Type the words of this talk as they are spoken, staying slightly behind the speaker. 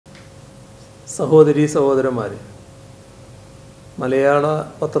സഹോദരീ സഹോദരന്മാരെ, മലയാള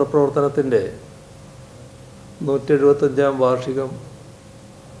പത്രപ്രവർത്തനത്തിൻ്റെ 175-ാം വാർഷികം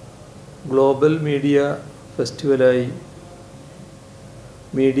ഗ്ലോബൽ മീഡിയ ഫെസ്റ്റിവലായി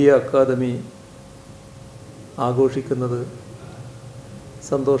മീഡിയ അക്കാദമി ആഘോഷിക്കുന്നത്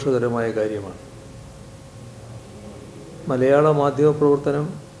സന്തോഷകരമായ കാര്യമാണ്. മലയാള മാധ്യമപ്രവർത്തനം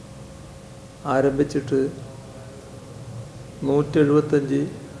ആരംഭിച്ചിട്ട് 175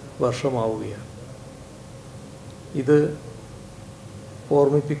 വർഷമാവുകയാണ്. ഇത്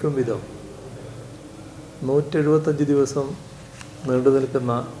ഓർമ്മിപ്പിക്കും വിധം 175 ദിവസം നീണ്ടു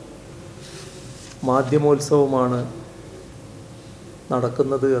നിൽക്കുന്ന മാധ്യമോത്സവമാണ്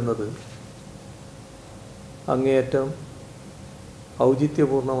നടക്കുന്നത് എന്നത് അങ്ങേയറ്റം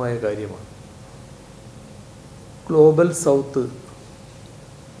ഔചിത്യപൂർണമായ കാര്യമാണ്. ഗ്ലോബൽ സൗത്ത്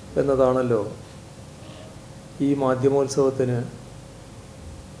എന്നതാണല്ലോ ഈ മാധ്യമോത്സവത്തിന്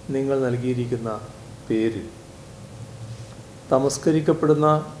നിങ്ങൾ നൽകിയിരിക്കുന്ന പേര്. തമസ്കരിക്കപ്പെടുന്ന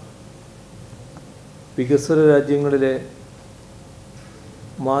വികസ്വര രാജ്യങ്ങളിലെ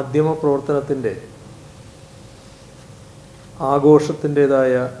മാധ്യമപ്രവർത്തനത്തിൻ്റെ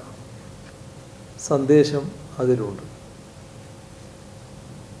ആഘോഷത്തിൻ്റേതായ സന്ദേശം അതിലുണ്ട്.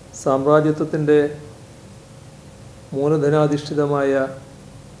 സാമ്രാജ്യത്വത്തിൻ്റെ മൂലധനാധിഷ്ഠിതമായ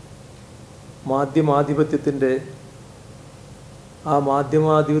മാധ്യമാധിപത്യത്തിൻ്റെ ആ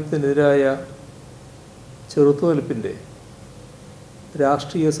മാധ്യമാധിപത്യത്തിനെതിരായ ചെറുത്തുനിൽപ്പിൻ്റെ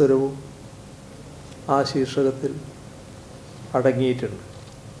രാഷ്ട്രീയ സ്വരവും ആ ശീർഷകത്തിൽ അടങ്ങിയിട്ടുണ്ട്.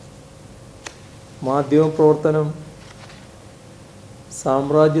 മാധ്യമപ്രവർത്തനം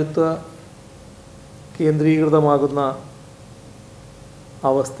സാമ്രാജ്യത്വ കേന്ദ്രീകൃതമാകുന്ന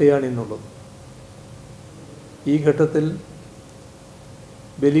അവസ്ഥയാണിന്നുള്ളത്. ഈ ഘട്ടത്തിൽ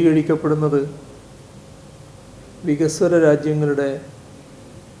ബലികഴിക്കപ്പെടുന്നത് വികസ്വര രാജ്യങ്ങളുടെ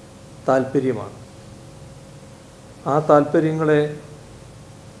താൽപ്പര്യമാണ്. ആ താൽപ്പര്യങ്ങളെ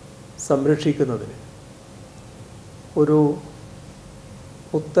സംരക്ഷിക്കുന്നതിന് ഒരു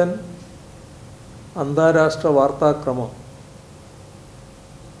പുത്തൻ അന്താരാഷ്ട്ര വാർത്താക്രമം,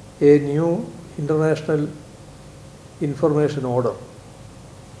 A new international information order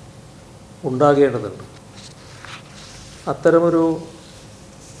ഉണ്ടാകേണ്ടതുണ്ട്. അത്തരമൊരു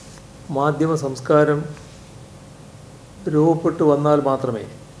മാധ്യമ സംസ്കാരം രൂപപ്പെട്ടു വന്നാൽ മാത്രമേ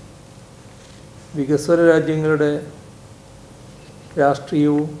വികസ്വര രാജ്യങ്ങളുടെ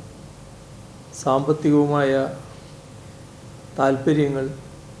രാഷ്ട്രീയവും സാമ്പത്തികവുമായ താൽപ്പര്യങ്ങൾ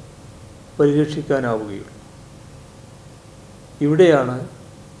പരിരക്ഷിക്കാനാവുകയുള്ളൂ. ഇവിടെയാണ്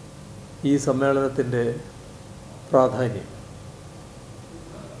ഈ സമ്മേളനത്തിൻ്റെ പ്രാധാന്യം.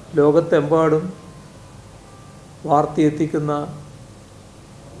 ലോകത്തെമ്പാടും വാർത്തയെത്തിക്കുന്ന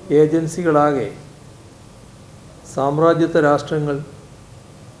ഏജൻസികളാകെ സാമ്രാജ്യത്വ രാഷ്ട്രങ്ങൾ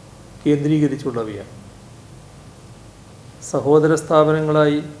കേന്ദ്രീകരിച്ചുള്ളവയാണ്. സഹോദര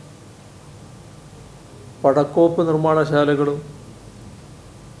സ്ഥാപനങ്ങളായി പടക്കോപ്പ് നിർമ്മാണശാലകളും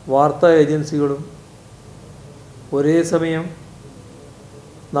വാർത്താ ഏജൻസികളും ഒരേ സമയം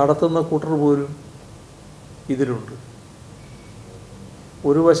നടത്തുന്ന കൂട്ടർ പോലും ഇതിലുണ്ട്.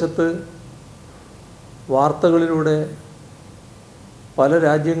 ഒരു വശത്ത് വാർത്തകളിലൂടെ പല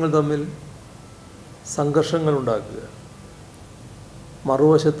രാജ്യങ്ങൾ തമ്മിൽ സംഘർഷങ്ങളുണ്ടാക്കുക,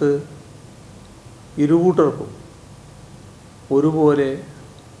 മറുവശത്ത് ഇരുകൂട്ടർക്കും ഒരുപോലെ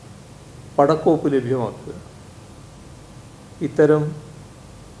പടക്കോപ്പ് ലഭ്യമാക്കുക. ഇത്തരം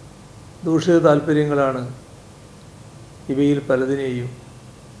ദൂഷിത താൽപ്പര്യങ്ങളാണ് ഇവയിൽ പലതിനെയും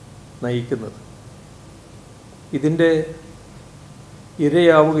നയിക്കുന്നത്. ഇതിൻ്റെ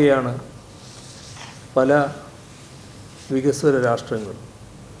ഇരയാവുകയാണ് പല വികസ്വര രാഷ്ട്രങ്ങളും.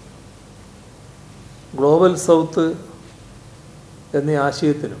 ഗ്ലോബൽ സൗത്ത് എന്ന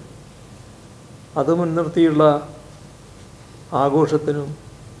ആശയത്തിനും അത് മുൻനിർത്തിയുള്ള ആഘോഷത്തിനും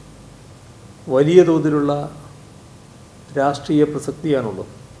വലിയ തോതിലുള്ള രാഷ്ട്രീയ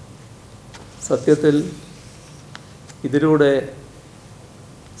പ്രസക്തിയാണുള്ളത്. സത്യത്തിൽ ഇതിലൂടെ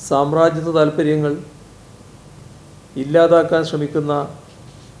സാമ്രാജ്യത്വ താൽപ്പര്യങ്ങൾ ഇല്ലാതാക്കാൻ ശ്രമിക്കുന്ന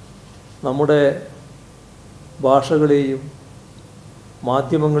നമ്മുടെ ഭാഷകളെയും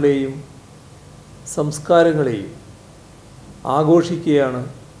മാധ്യമങ്ങളെയും സംസ്കാരങ്ങളെയും ആഘോഷിക്കുകയാണ്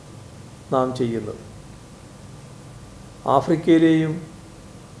നാം ചെയ്യുന്നത്. ആഫ്രിക്കയിലെയും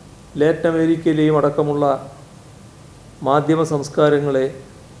ലാറ്റിൻ അമേരിക്കയിലെയും അടക്കമുള്ള മാധ്യമ സംസ്കാരങ്ങളെ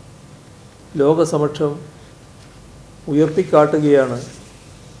ലോകസമക്ഷം ഉയർത്തിക്കാട്ടുകയാണ്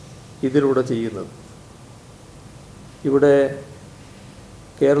ഇതിലൂടെ ചെയ്യുന്നത്. ഇവിടെ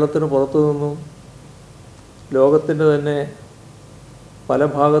കേരളത്തിന് പുറത്തു നിന്നും ലോകത്തിൻ്റെ തന്നെ പല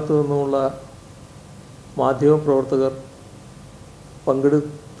ഭാഗത്തു നിന്നുമുള്ള മാധ്യമപ്രവർത്തകർ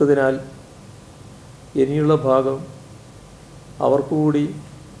പങ്കെടുത്തതിനാൽ ഇനിയുള്ള ഭാഗം അവർക്കുകൂടി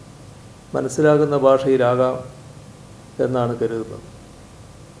മനസ്സിലാകുന്ന ഭാഷയിലാകാം എന്നാണ് കരുതുന്നത്.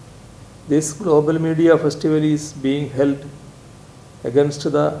 This Global Media Festival is being held against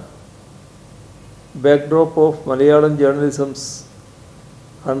the backdrop of Malayalam journalism's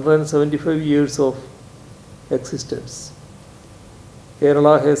 175 years of existence.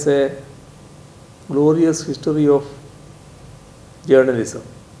 Kerala has a glorious history of journalism,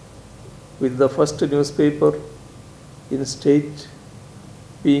 with the first newspaper in state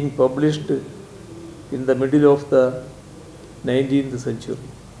being published in the middle of the 19th century.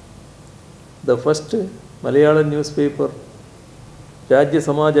 The first Malayalam newspaper, Rajya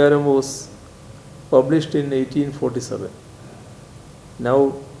Samacharam, was published in 1847. Now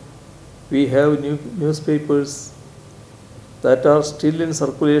we have newspapers that are still in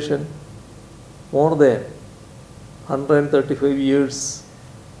circulation more than 135 years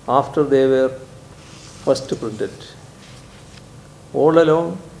after they were first printed. All along,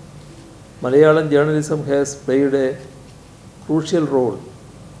 Malayalam journalism has played a crucial role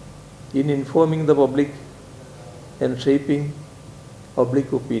in informing the public and shaping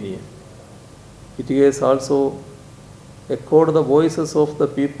public opinion. It has also echoed the voices of the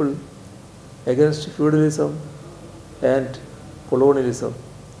people against feudalism and colonialism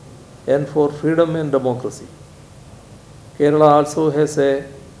and for freedom and democracy. Kerala also has a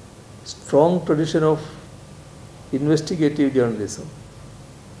strong tradition of investigative journalism.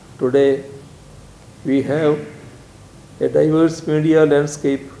 Today, we have a diverse media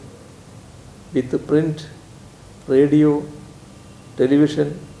landscape with print, radio, television,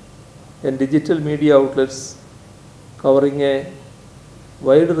 and digital media outlets covering a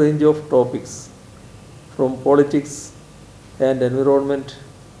wide range of topics, from politics and environment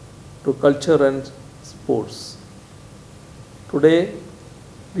to culture and sports. Today,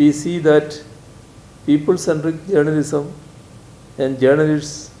 we see that people-centric journalism and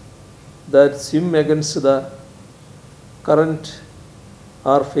journalists that swim against the current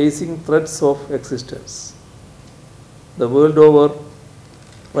are facing threats of existence. The world over,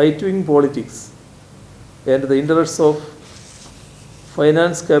 right-wing politics and the interests of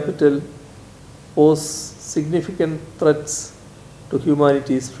finance capital pose significant threats to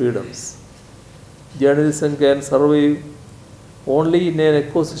humanity's freedoms. Journalism can survive only in an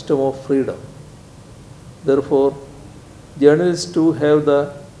ecosystem of freedom. Therefore, journalists too have the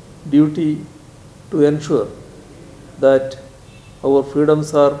duty to ensure that our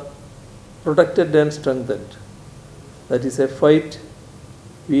freedoms are protected and strengthened. That is a fight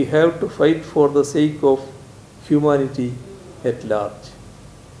we have to fight for the sake of humanity at large.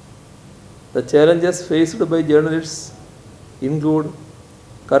 The challenges faced by journalists include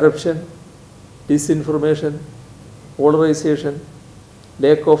corruption, disinformation, polarization,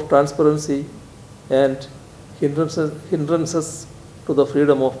 lack of transparency, and hindrances to the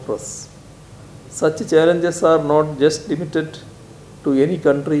freedom of press. Such challenges are not just limited to any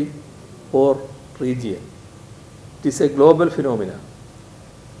country or region. It is a global phenomenon.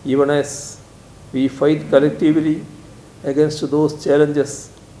 Even as we fight collectively against those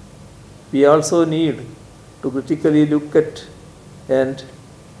challenges, we also need to critically look at and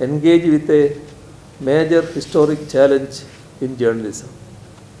engage with a major historic challenge in journalism,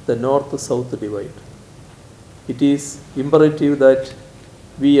 the North-South divide. It is imperative that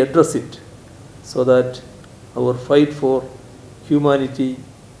we address it so that our fight for humanity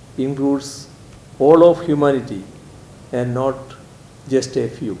includes all of humanity and not just a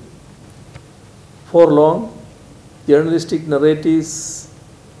few. For long, journalistic narratives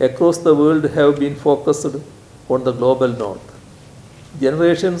across the world have been focused on the global north.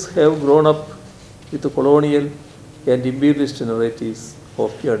 Generations have grown up with colonial and imperialist narratives of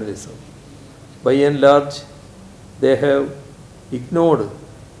journalism. By and large, they have ignored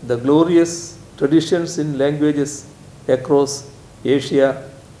the glorious traditions in languages across Asia,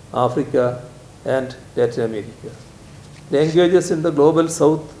 Africa, and Latin America. Languages in the global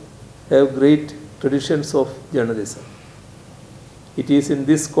south have great traditions of journalism. It is in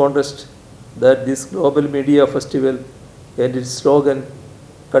this context that this Global Media Festival and its slogan,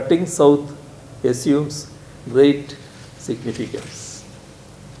 Cutting South, assumes great significance.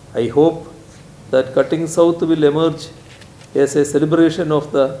 I hope that Cutting South will emerge as a celebration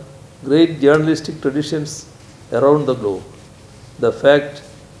of the great journalistic traditions around the globe. The fact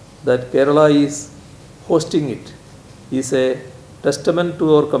that Kerala is hosting it is a testament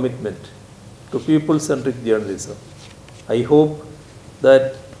to our commitment to people-centric journalism. I hope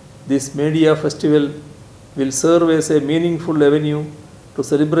that this media festival will serve as a meaningful avenue to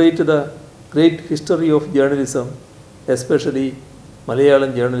celebrate the great history of journalism, especially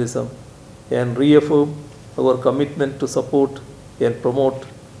Malayalam journalism, and reaffirm our commitment to support and promote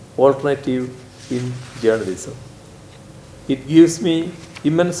alternative in journalism. It gives me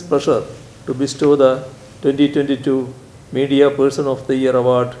immense pleasure to bestow the 2022 Media Person of the Year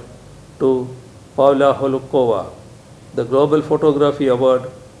Award to Pavla Holukova, the Global Photography Award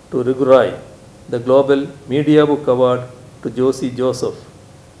to Rigurai, the Global Media Book Award to Josie Joseph,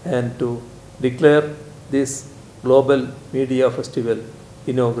 and to declare this Global Media Festival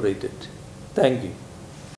inaugurated. Thank you.